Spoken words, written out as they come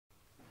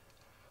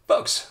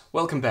Folks,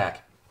 welcome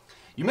back.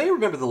 You may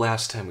remember the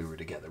last time we were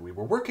together. We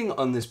were working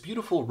on this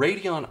beautiful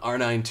Radeon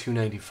R9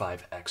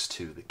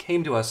 295X2 that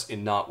came to us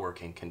in not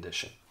working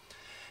condition.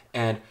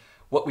 And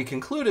what we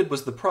concluded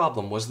was the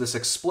problem was this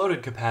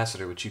exploded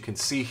capacitor, which you can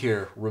see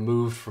here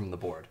removed from the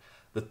board,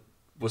 that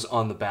was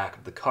on the back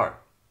of the card.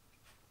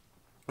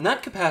 And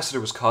that capacitor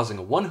was causing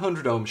a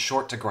 100 ohm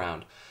short to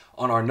ground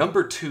on our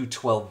number 2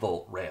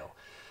 12-volt rail.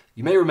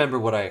 You may remember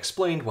what I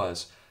explained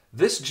was,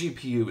 this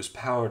GPU is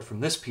powered from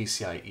this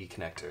PCIe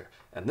connector,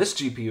 and this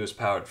GPU is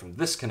powered from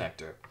this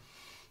connector.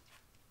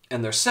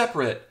 And they're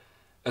separate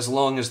as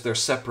long as they're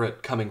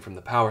separate coming from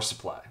the power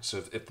supply. So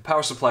if the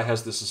power supply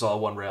has this as all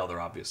one rail, they're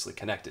obviously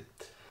connected.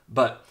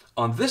 But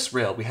on this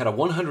rail, we had a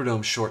 100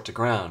 ohm short to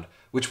ground,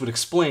 which would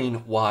explain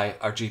why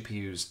our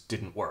GPUs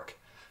didn't work.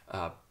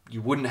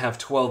 You wouldn't have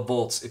 12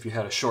 volts if you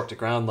had a short to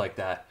ground like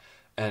that,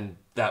 and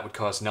that would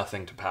cause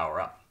nothing to power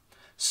up.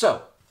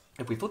 So,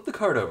 if we flip the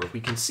card over,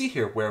 we can see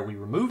here where we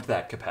removed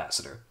that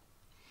capacitor.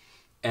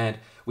 And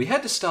we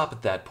had to stop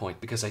at that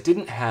point because I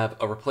didn't have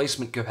a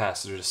replacement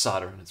capacitor to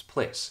solder in its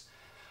place.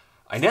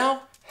 I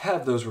now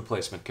have those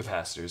replacement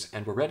capacitors,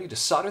 and we're ready to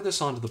solder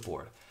this onto the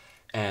board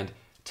and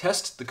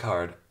test the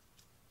card,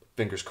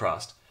 fingers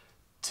crossed,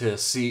 to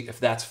see if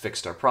that's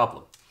fixed our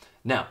problem.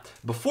 Now,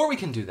 before we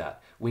can do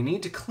that, we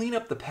need to clean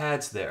up the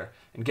pads there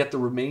and get the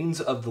remains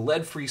of the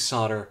lead-free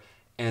solder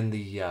and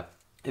the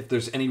if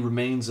there's any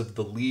remains of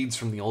the leads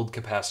from the old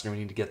capacitor, we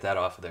need to get that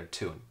off of there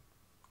too. And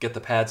get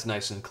the pads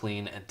nice and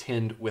clean and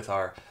tinned with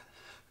our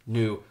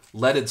new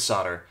leaded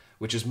solder,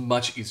 which is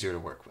much easier to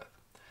work with.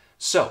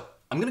 So,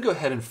 I'm going to go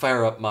ahead and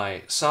fire up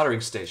my soldering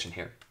station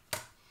here.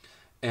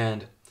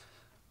 And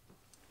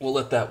we'll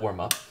let that warm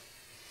up.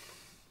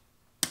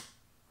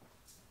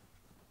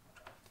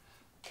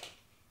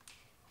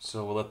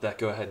 So we'll let that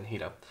go ahead and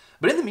heat up.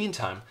 But in the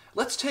meantime,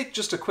 let's take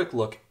just a quick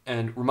look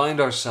and remind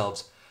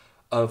ourselves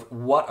of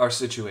what our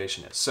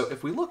situation is. So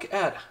if we look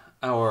at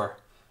our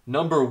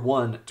number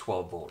 1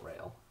 12-volt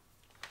rail,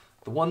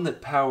 the one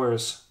that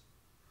powers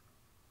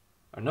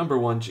our number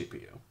 1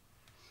 GPU,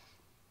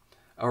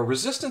 our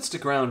resistance to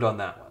ground on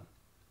that one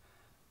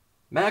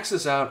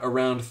maxes out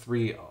around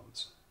 3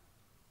 ohms.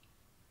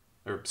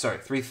 Or, sorry,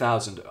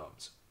 3,000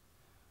 ohms.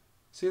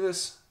 See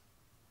this?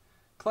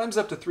 Climbs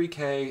up to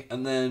 3K,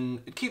 and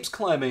then it keeps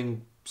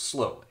climbing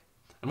slowly.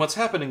 And what's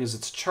happening is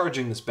it's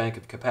charging this bank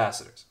of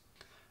capacitors.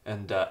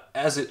 And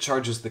as it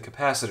charges the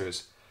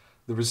capacitors,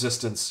 the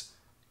resistance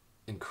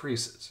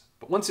increases.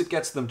 But once it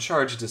gets them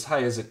charged as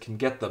high as it can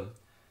get them,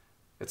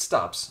 it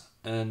stops.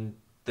 And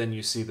then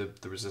you see the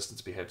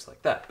resistance behaves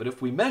like that. But if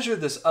we measure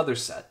this other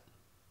set,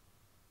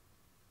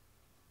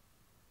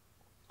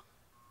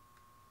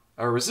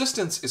 our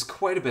resistance is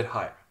quite a bit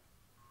higher.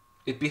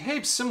 It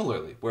behaves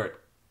similarly, where it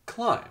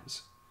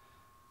climbs,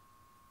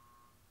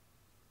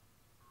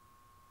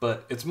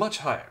 but it's much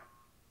higher.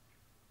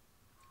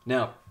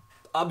 Now,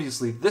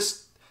 obviously,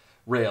 this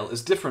rail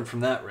is different from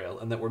that rail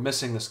in that we're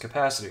missing this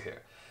capacitor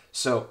here.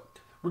 So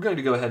we're going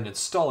to go ahead and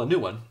install a new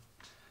one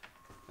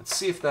and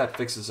see if that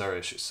fixes our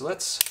issue. So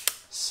let's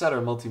set our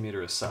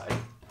multimeter aside.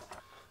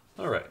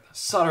 All right,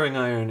 soldering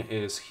iron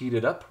is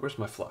heated up. Where's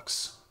my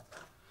flux?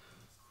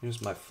 Here's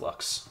my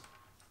flux.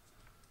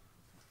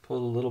 Put a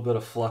little bit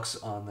of flux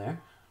on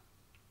there.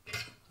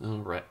 All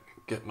right,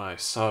 get my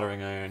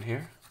soldering iron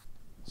here.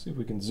 See if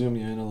we can zoom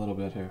you in a little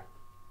bit here.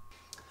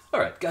 All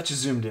right, got you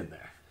zoomed in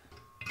there.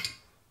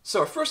 So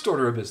our first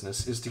order of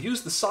business is to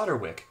use the solder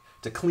wick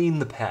to clean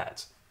the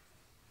pads.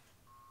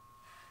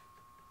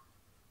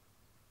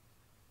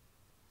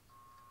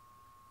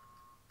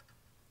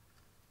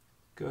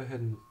 Go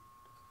ahead and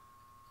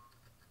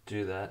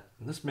do that.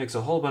 And this makes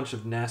a whole bunch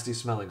of nasty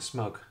smelling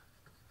smoke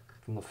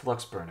from the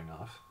flux burning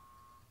off.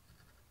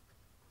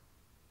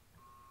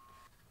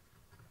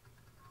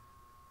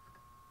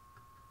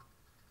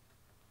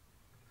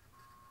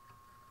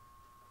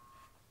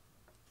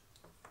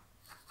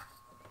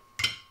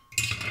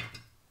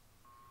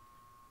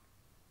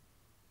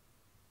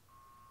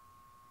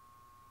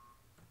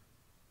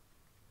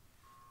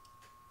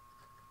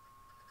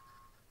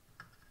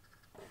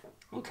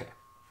 Okay,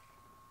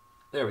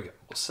 there we go.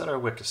 We'll set our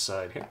wick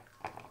aside here.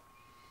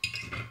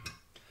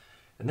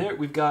 And there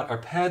we've got our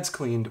pads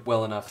cleaned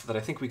well enough that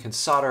I think we can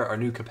solder our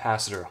new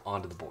capacitor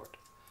onto the board.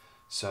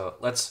 So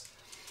let's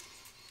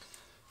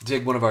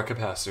dig one of our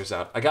capacitors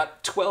out. I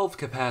got 12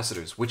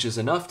 capacitors, which is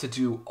enough to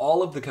do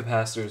all of the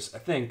capacitors, I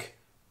think,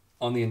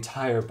 on the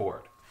entire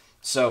board.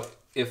 So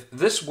if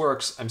this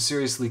works, I'm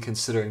seriously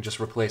considering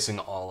just replacing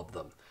all of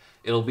them.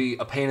 It'll be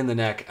a pain in the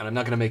neck, and I'm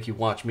not going to make you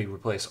watch me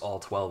replace all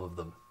 12 of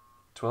them.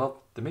 12?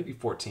 There may be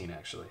 14,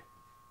 actually.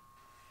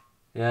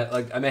 Yeah,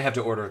 like I may have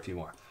to order a few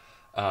more.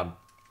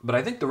 But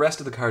I think the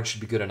rest of the cards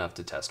should be good enough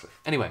to test with.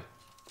 Anyway,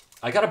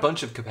 I got a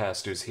bunch of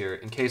capacitors here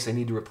in case I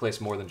need to replace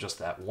more than just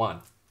that one.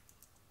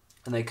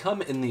 And they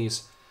come in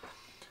these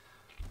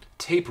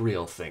tape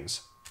reel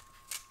things.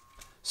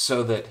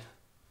 So that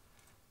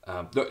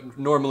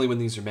normally when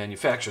these are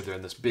manufactured, they're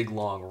in this big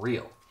long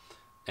reel.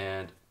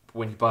 And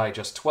when you buy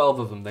just 12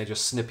 of them, they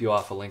just snip you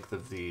off a length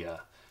of the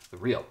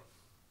reel.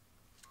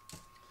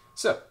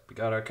 So, we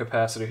got our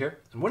capacitor here.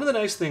 And one of the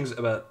nice things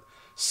about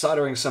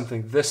soldering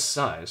something this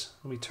size,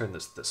 let me turn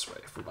this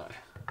way for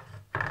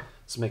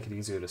to make it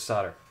easier to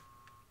solder.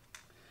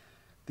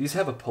 These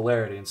have a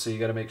polarity, and so you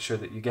got to make sure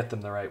that you get them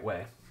the right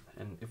way.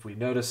 And if we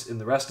notice in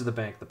the rest of the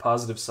bank, the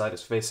positive side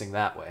is facing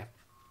that way.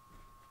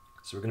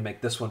 So we're going to make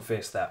this one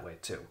face that way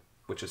too,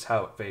 which is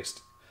how it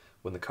faced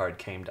when the card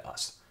came to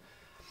us.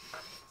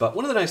 But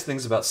one of the nice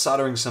things about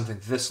soldering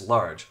something this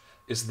large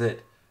is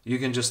that you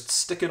can just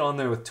stick it on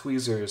there with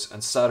tweezers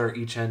and solder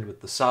each end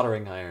with the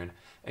soldering iron,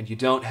 and you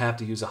don't have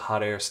to use a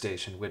hot air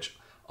station, which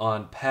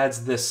on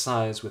pads this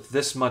size with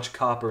this much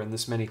copper and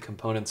this many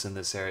components in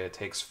this area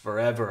takes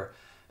forever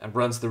and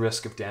runs the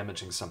risk of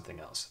damaging something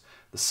else.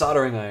 The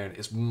soldering iron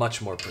is much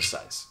more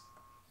precise.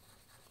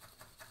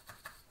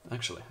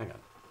 Actually, hang on.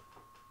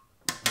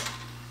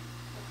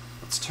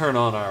 Let's turn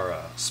on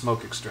our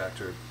smoke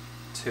extractor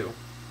too.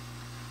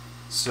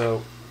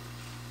 So,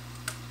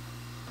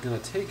 I'm going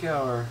to take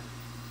our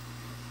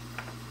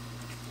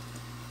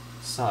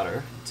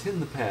solder, tin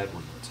the pad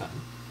one more time.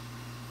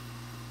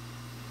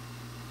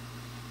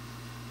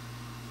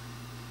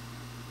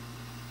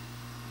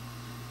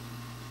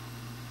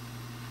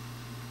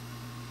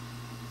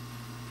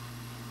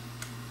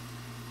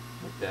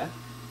 Like that.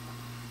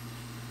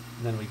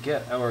 And then we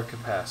get our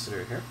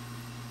capacitor here.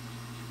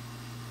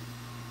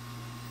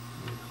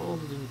 And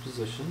hold it in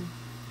position,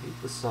 heat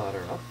the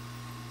solder up.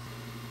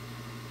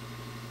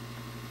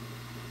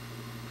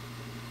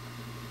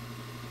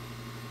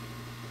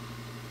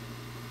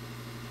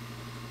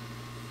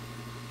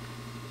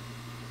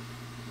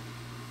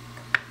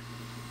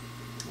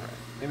 Alright,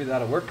 maybe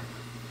that'll work.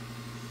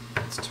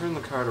 Let's turn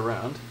the card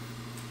around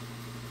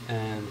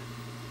and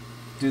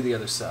do the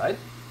other side.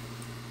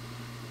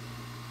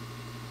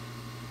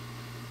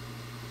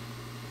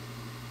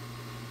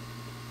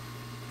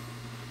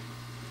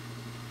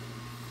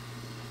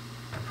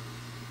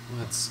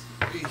 Let's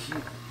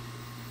reheat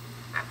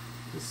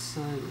this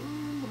side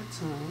one more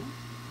time.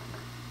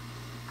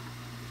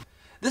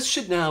 This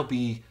should now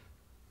be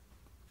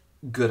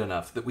good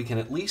enough that we can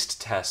at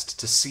least test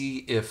to see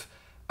if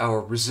our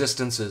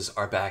resistances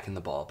are back in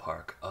the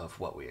ballpark of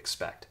what we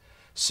expect.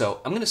 So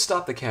I'm going to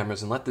stop the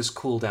cameras and let this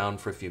cool down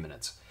for a few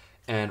minutes.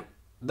 And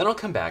then I'll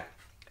come back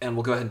and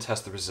we'll go ahead and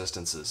test the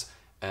resistances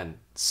and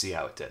see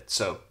how it did.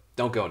 So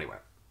don't go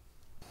anywhere.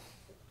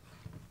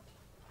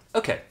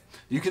 Okay,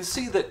 you can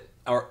see that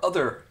our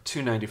other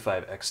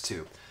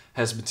 295X2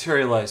 has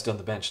materialized on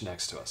the bench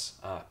next to us.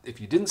 If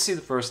you didn't see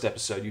the first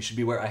episode, you should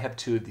be aware I have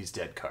two of these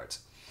dead cards.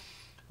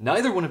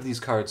 Neither one of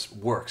these cards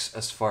works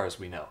as far as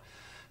we know,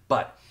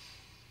 but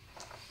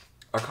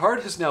our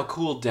card has now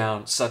cooled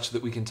down such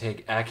that we can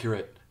take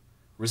accurate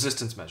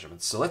resistance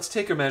measurements. So let's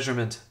take a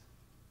measurement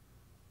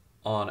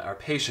on our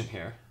patient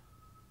here.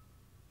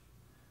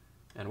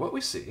 And what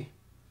we see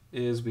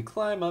is we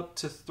climb up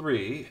to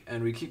 3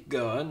 and we keep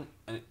going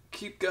and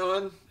keep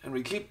going and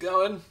we keep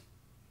going.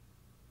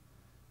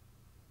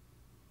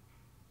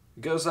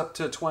 It goes up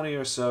to 20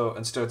 or so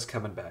and starts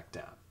coming back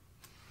down.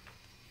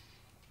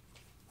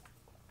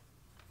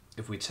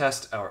 If we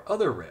test our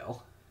other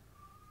rail,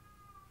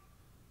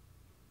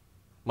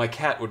 my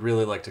cat would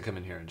really like to come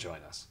in here and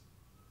join us.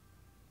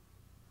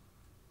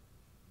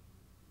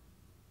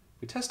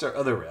 We test our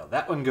other rail.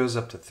 That one goes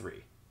up to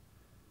 3,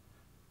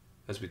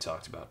 as we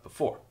talked about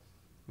before.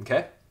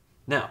 Okay?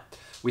 Now,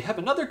 we have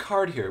another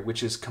card here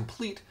which is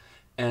complete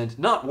and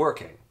not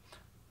working,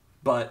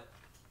 but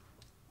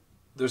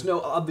there's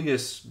no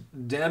obvious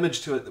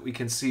damage to it that we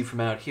can see from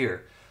out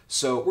here.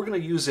 So we're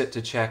going to use it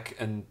to check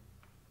and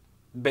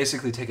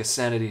basically take a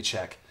sanity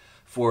check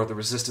for the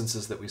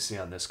resistances that we see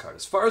on this card.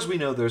 As far as we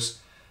know,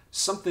 there's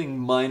something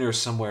minor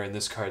somewhere in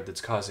this card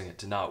that's causing it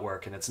to not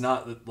work, and it's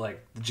not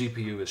like the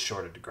GPU is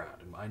shorted to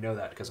ground. And I know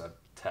that because I've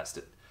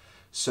tested.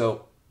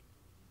 So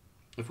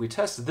if we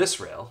test this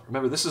rail,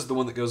 remember this is the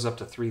one that goes up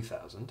to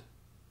 3,000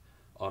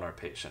 on our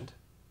patient,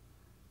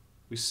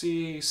 we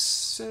see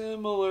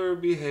similar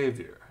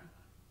behavior.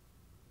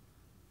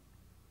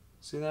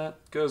 See that?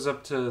 Goes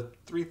up to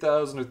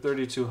 3,000 or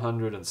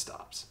 3,200 and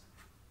stops.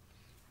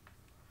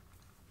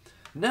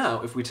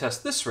 Now, if we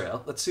test this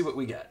rail, let's see what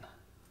we get.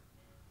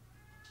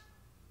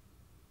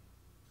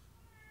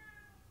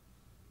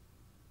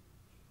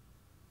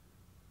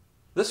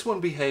 This one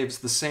behaves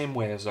the same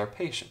way as our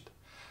patient.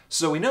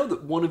 So we know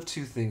that one of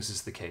two things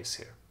is the case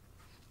here.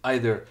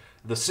 Either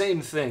the same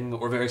thing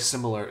or very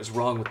similar is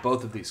wrong with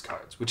both of these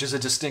cards, which is a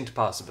distinct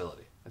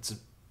possibility. It's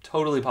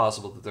totally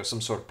possible that there's some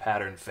sort of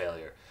pattern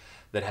failure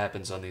that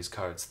happens on these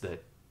cards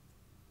that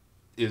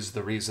is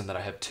the reason that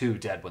I have two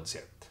dead ones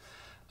here.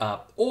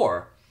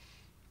 Or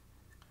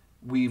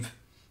we've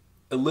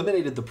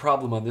eliminated the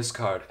problem on this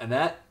card, and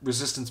that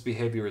resistance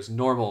behavior is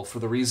normal for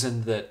the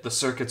reason that the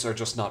circuits are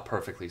just not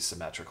perfectly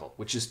symmetrical,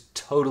 which is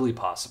totally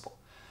possible.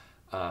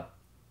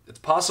 It's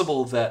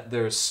possible that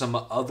there's some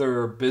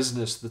other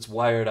business that's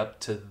wired up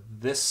to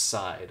this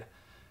side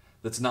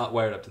that's not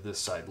wired up to this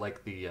side,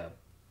 like the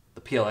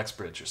PLX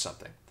bridge or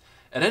something.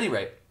 At any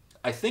rate,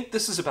 I think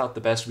this is about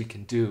the best we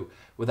can do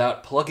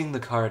without plugging the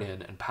card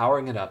in and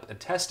powering it up and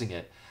testing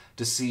it,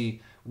 to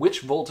see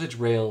which voltage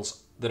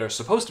rails that are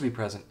supposed to be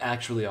present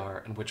actually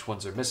are and which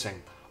ones are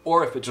missing,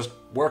 or if it just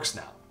works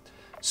now.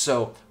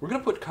 So we're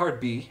going to put card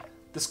B,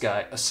 this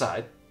guy,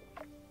 aside,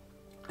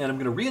 and I'm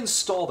going to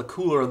reinstall the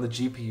cooler on the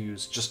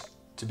GPUs just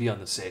to be on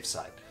the safe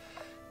side.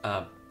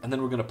 And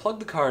then we're going to plug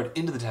the card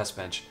into the test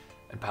bench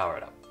and power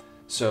it up.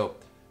 So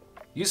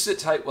you sit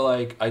tight while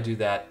I do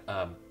that.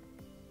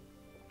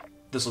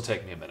 This will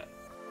take me a minute.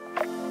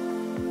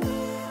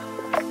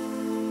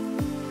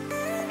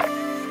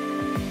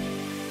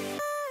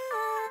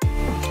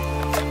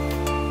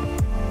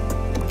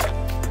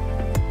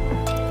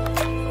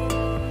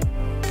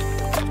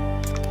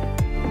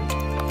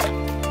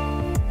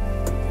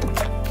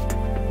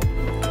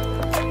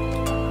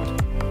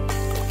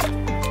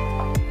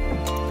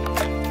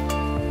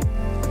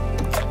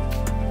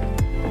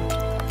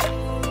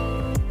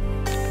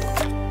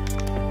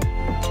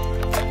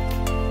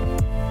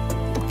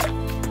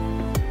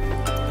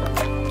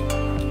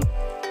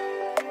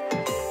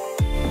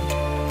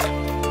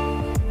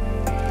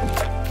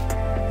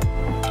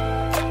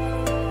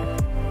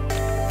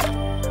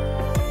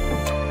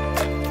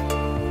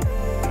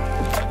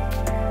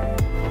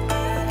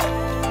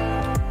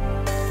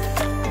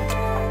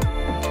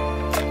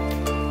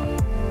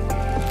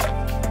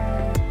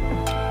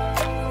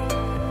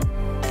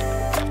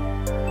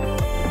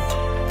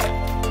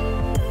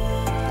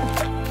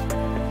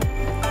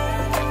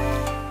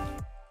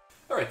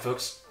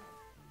 Folks,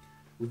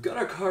 we've got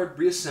our card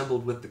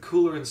reassembled with the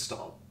cooler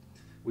installed.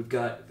 We've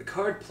got the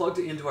card plugged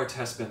into our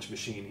test bench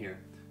machine here.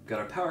 We've got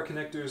our power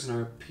connectors and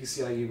our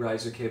PCIe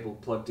riser cable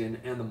plugged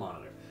in, and the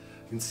monitor.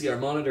 You can see our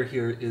monitor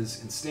here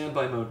is in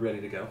standby mode, ready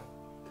to go.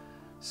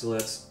 So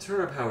let's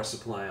turn our power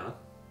supply on.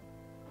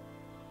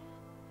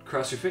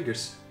 Cross your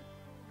fingers.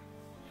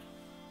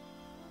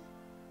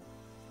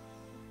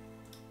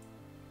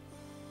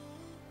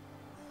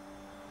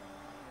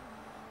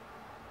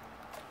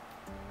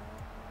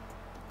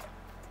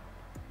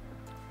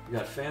 We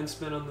got fan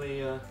spin on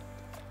the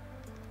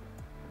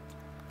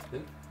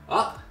thing.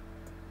 Ah!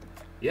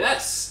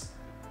 Yes!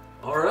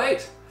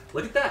 Alright!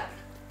 Look at that!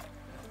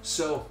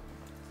 So,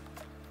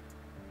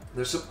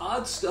 there's some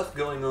odd stuff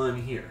going on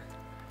here.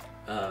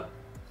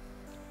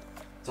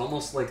 It's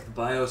almost like the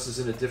BIOS is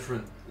in a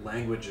different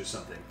language or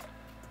something,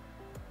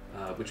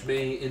 which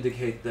may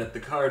indicate that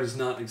the card is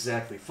not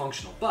exactly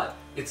functional, but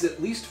it's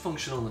at least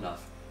functional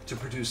enough to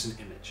produce an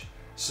image.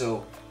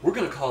 So we're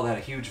going to call that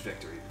a huge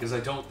victory, because I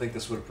don't think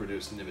this would have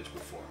produced an image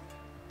before.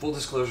 Full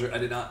disclosure, I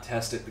did not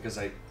test it because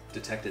I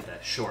detected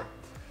that short.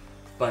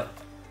 But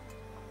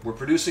we're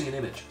producing an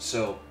image,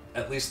 so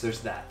at least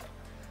there's that.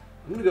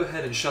 I'm going to go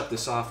ahead and shut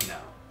this off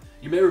now.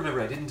 You may remember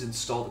I didn't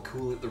install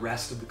the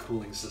rest of the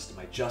cooling system.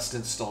 I just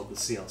installed the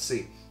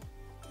CLC.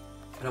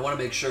 And I want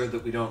to make sure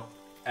that we don't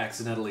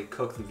accidentally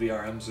cook the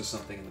VRMs or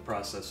something in the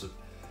process of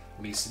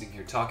me sitting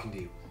here talking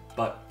to you.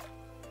 But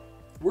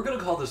we're going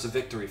to call this a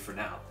victory for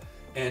now.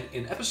 And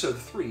in episode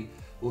 3,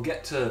 we'll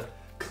get to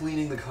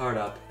cleaning the card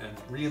up and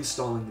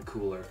reinstalling the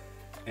cooler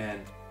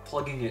and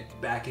plugging it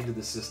back into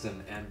the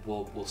system, and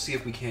we'll see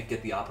if we can't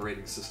get the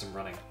operating system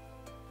running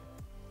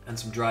and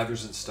some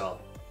drivers installed.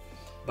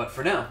 But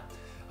for now,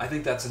 I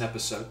think that's an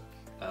episode.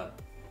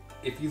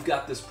 If you've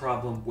got this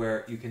problem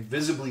where you can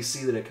visibly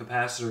see that a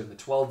capacitor in the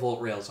 12-volt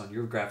rails on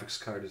your graphics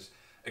card is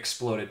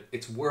exploded,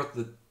 it's worth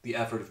the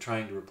effort of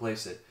trying to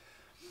replace it,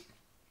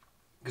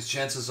 because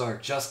chances are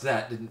just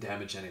that didn't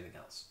damage anything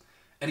else.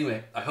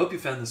 Anyway, I hope you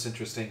found this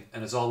interesting,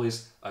 and as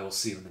always, I will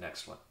see you in the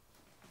next one.